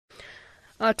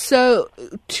So,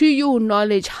 to your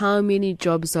knowledge, how many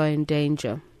jobs are in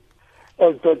danger?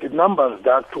 The numbers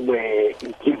that were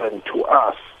given to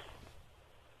us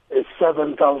is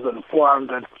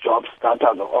 7,400 jobs that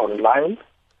are online,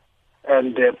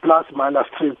 and plus minus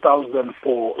 3,000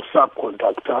 for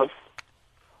subcontractors,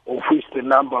 of which the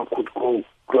number could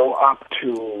grow up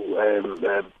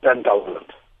to 10,000.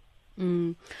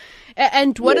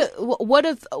 And what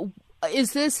if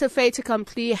is this a fait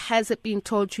accompli? Has it been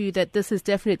told to you that this is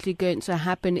definitely going to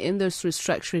happen in those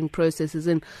restructuring processes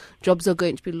and jobs are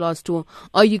going to be lost, or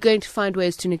are you going to find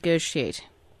ways to negotiate?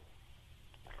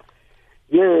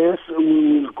 Yes,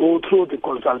 we will go through the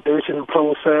consultation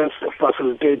process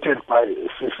facilitated by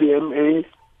CCMA.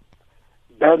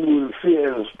 Then we'll see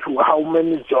as to how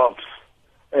many jobs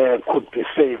could be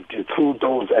saved through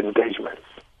those engagements.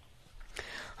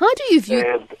 How do you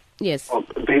view... Yes.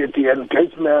 The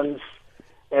engagements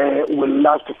will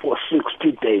last for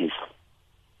 60 days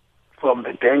from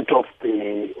the day of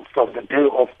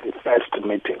the first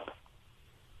meeting.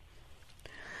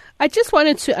 I just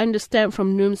wanted to understand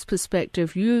from NUM's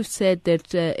perspective. You said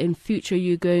that in future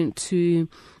you're going to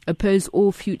oppose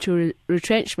all future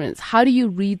retrenchments. How do you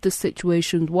read the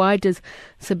situation? Why does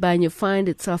Sibanye find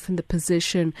itself in the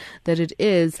position that it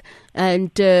is?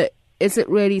 And is it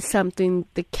really something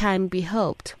that can be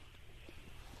helped?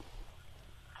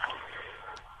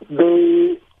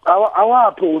 Our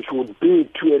approach would be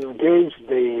to engage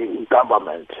the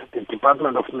government, the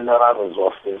Department of Mineral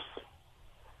Resources,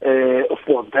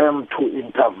 for them to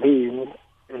intervene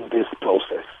in this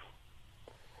process.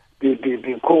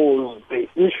 Because the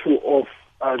issue of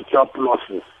job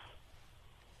losses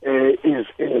is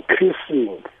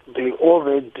increasing the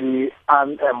already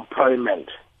unemployment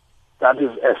that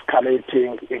is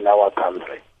escalating in our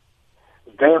country.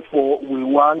 Therefore, we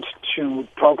want to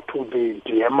talk to the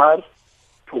DMR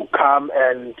to come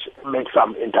and make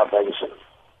some interventions.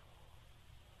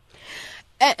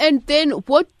 And then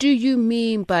what do you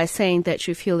mean by saying that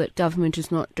you feel that government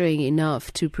is not doing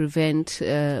enough to prevent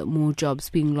more jobs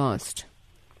being lost?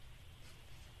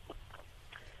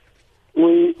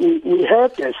 We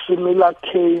had a similar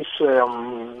case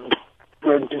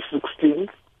 2016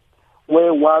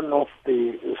 where one of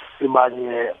the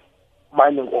Sibanye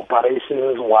mining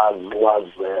operations was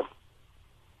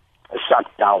shut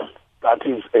down. That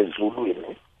is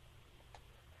Ezulwini.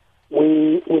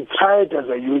 We tried as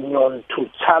a union to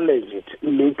challenge it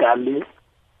legally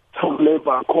from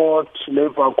Labour Court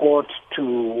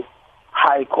to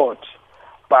High Court,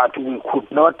 but we could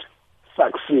not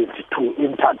succeed to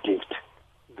interdict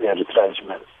the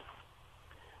retrenchments.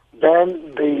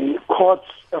 Then the courts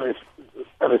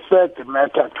referred the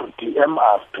matter to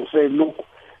DMR to say, look,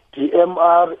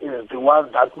 DMR is the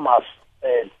one that must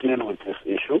deal with this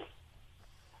issue.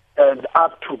 And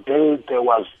up to date, there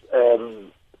was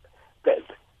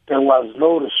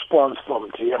no response from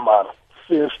DMR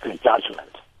since the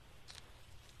judgment.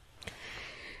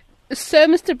 So,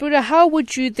 Mr. Buda, how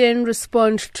would you then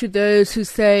respond to those who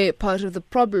say part of the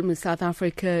problem in South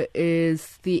Africa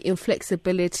is the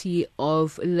inflexibility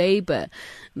of labour,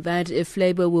 that if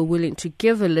labour were willing to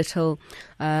give a little,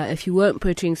 if you weren't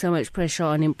putting so much pressure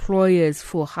on employers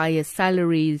for higher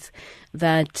salaries,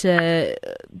 that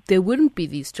there wouldn't be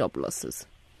these job losses?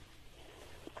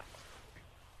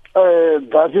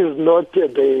 That is not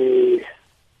the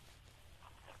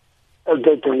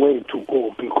way to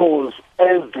go, because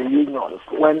as the unions,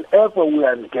 whenever we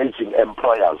are engaging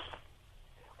employers,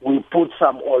 we put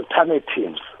some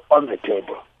alternatives on the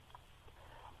table.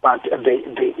 But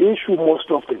the issue most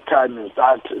of the time is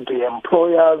that the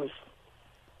employers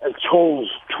chose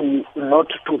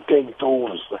not to take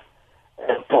those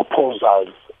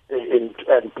proposals and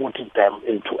put them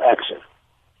into action.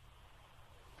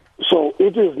 So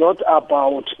it is not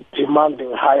about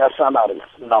demanding higher salaries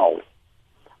now.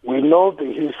 We know the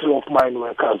history of mine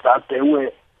workers, that they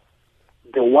are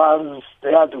the ones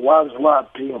who are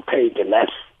being paid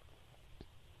less,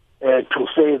 to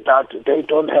say that they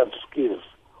don't have skills,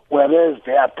 whereas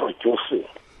they are producing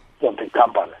for the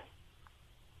company.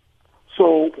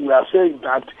 So we are saying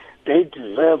that they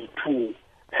deserve to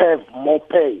have more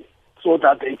pay so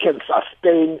that they can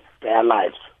sustain their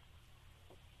lives.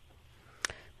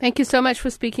 Thank you so much for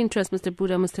speaking to us, Mr.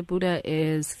 Buda. Mr. Buda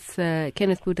is,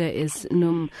 Kenneth Buda is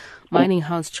NUM Mining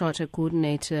House Charter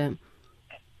Coordinator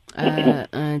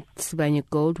at Sibanye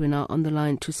Gold. We're now on the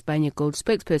line to Sibanye Gold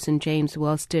spokesperson James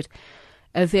Wellstead.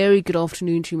 A very good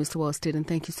afternoon to you, Mr. Wellstead, and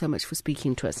thank you so much for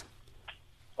speaking to us.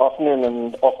 Afternoon,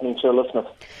 and afternoon to your listeners.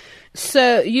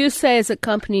 So you say as a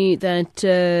company that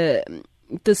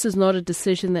this is not a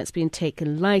decision that's been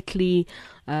taken lightly.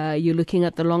 You're looking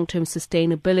at the long-term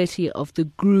sustainability of the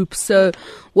group. So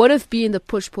what have been the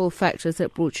push-pull factors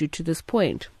that brought you to this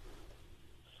point?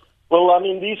 Well, I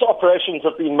mean, these operations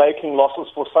have been making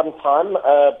losses for some time.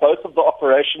 Both of the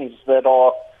operations that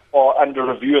are under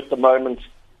review at the moment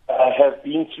have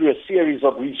been through a series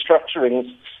of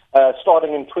restructurings.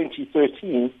 Starting in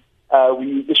 2013,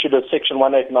 we issued a Section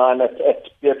 189 at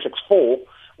Beatrix 4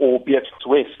 or Beatrix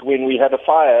West when we had a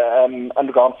fire,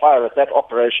 underground fire at that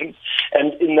operation.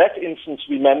 And in that instance,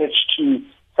 we managed to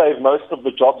save most of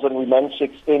the jobs and we managed to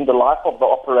extend the life of the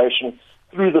operation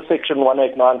through the Section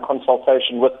 189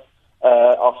 consultation with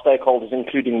our stakeholders,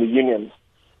 including the unions.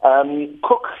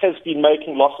 Cook has been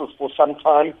making losses for some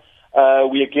time.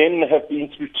 We again have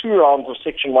been through 2 rounds of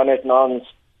Section 189s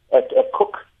at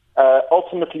Cook,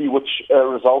 ultimately which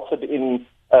resulted in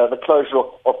the closure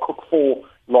of Cook 4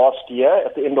 last year,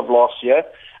 at the end of last year.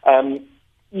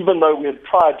 Even though we had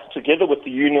tried together with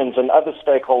the unions and other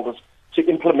stakeholders to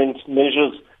implement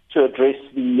measures to address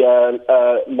the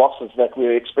losses that we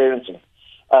were experiencing.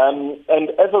 And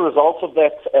as a result of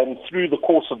that, and through the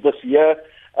course of this year,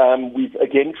 we've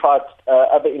again tried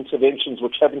other interventions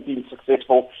which haven't been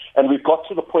successful, and we've got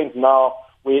to the point now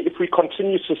where if we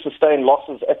continue to sustain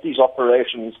losses at these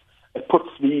operations, it puts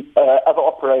the other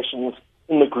operations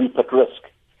in the group at risk.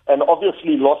 And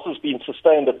obviously losses being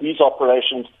sustained at these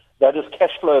operations, that is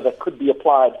cash flow that could be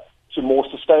applied to more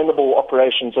sustainable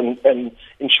operations and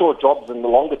ensure jobs in the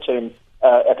longer term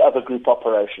at other group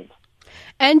operations.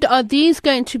 And are these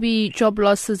going to be job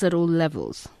losses at all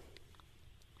levels?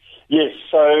 Yes,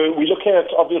 so we're looking at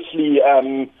obviously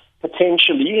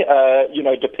potentially,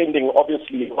 depending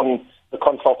obviously on the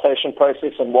consultation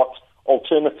process and what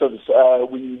alternatives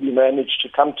we manage to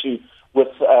come to with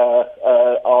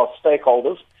our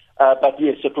stakeholders. But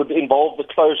yes, it would involve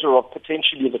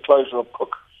potentially the closure of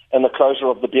Cook and the closure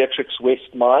of the Beatrix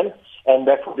West mine, and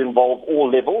that would involve all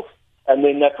levels. And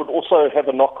then that would also have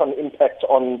a knock-on impact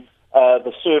on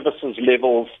the services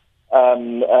levels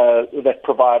that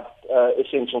provide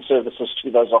essential services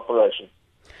to those operations.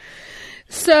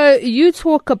 So you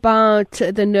talk about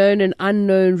the known and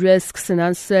unknown risks and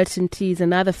uncertainties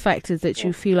and other factors that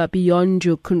you feel are beyond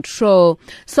your control.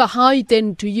 So how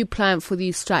then do you plan for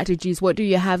these strategies? What do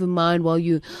you have in mind while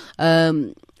you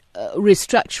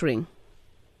restructuring?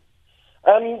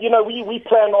 We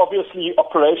plan obviously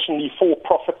operationally for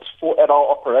profits at our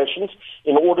operations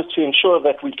in order to ensure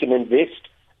that we can invest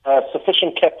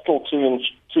sufficient capital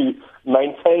to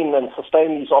maintain and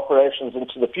sustain these operations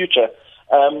into the future.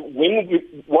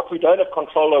 What we don't have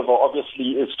control over,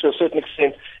 obviously, is to a certain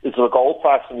extent is the gold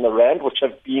price and the rand, which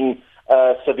have been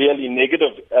severely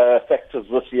negative factors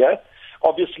this year.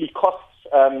 Obviously, costs,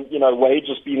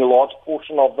 wages being a large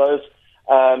portion of those.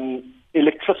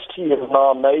 Electricity is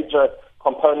now a major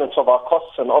component of our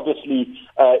costs, and obviously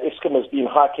Eskom has been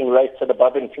hiking rates at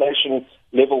above inflation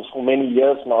levels for many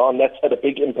years now, and that's had a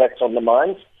big impact on the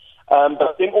mines.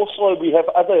 But then also we have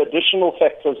other additional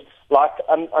factors like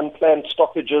unplanned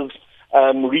stoppages.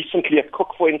 Recently at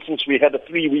Cook, for instance, we had a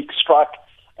 3-week strike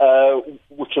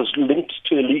which was linked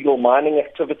to illegal mining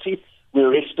activity. We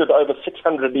arrested over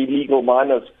 600 illegal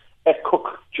miners at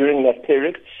Cook during that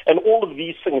period. And all of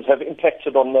these things have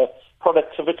impacted on the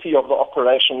productivity of the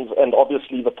operations and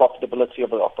obviously the profitability of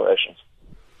the operations.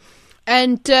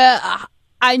 And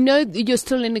I know you're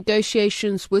still in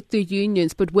negotiations with the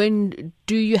unions, but when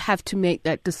do you have to make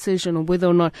that decision on whether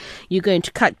or not you're going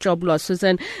to cut job losses?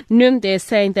 And they're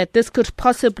saying that this could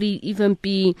possibly even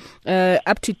be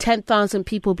up to 10,000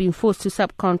 people being forced to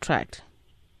subcontract.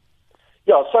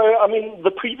 Yeah, so,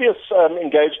 the previous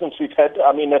engagements we've had,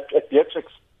 at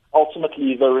Beatrix,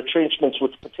 ultimately the retrenchments,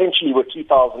 which potentially were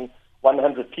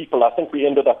 2,100 people, I think we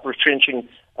ended up retrenching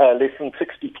less than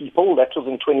 60 people. That was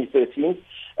in 2013.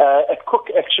 At Cook,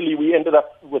 actually, we ended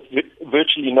up with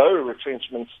virtually no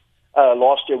retrenchments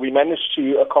last year. We managed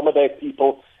to accommodate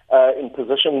people in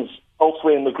positions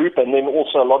elsewhere in the group, and then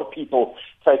also a lot of people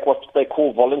take what they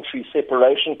call voluntary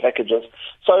separation packages.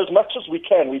 So as much as we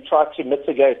can, we try to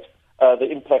mitigate the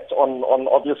impact on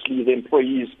obviously the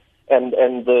employees and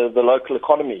the local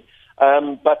economy.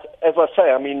 But as I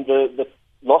say, the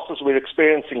losses we're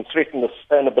experiencing threaten the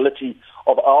sustainability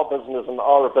of our business and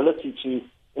our ability to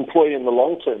employ in the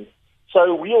long term.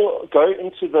 So we'll go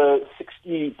into the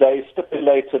 60-day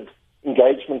stipulated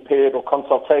engagement period or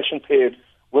consultation period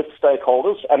with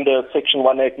stakeholders under Section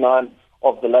 189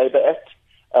 of the Labour Act.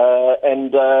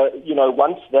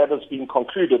 Once that has been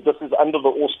concluded, this is under the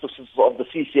auspices of the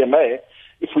CCMA.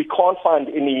 If we can't find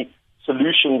any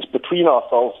solutions between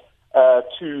ourselves,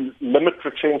 to limit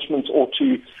retrenchments or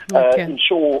to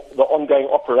ensure the ongoing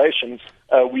operations,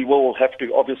 we will have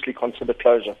to obviously consider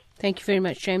closure. Thank you very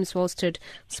much, James Halstead,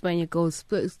 Sibanye Gold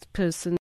spokesperson.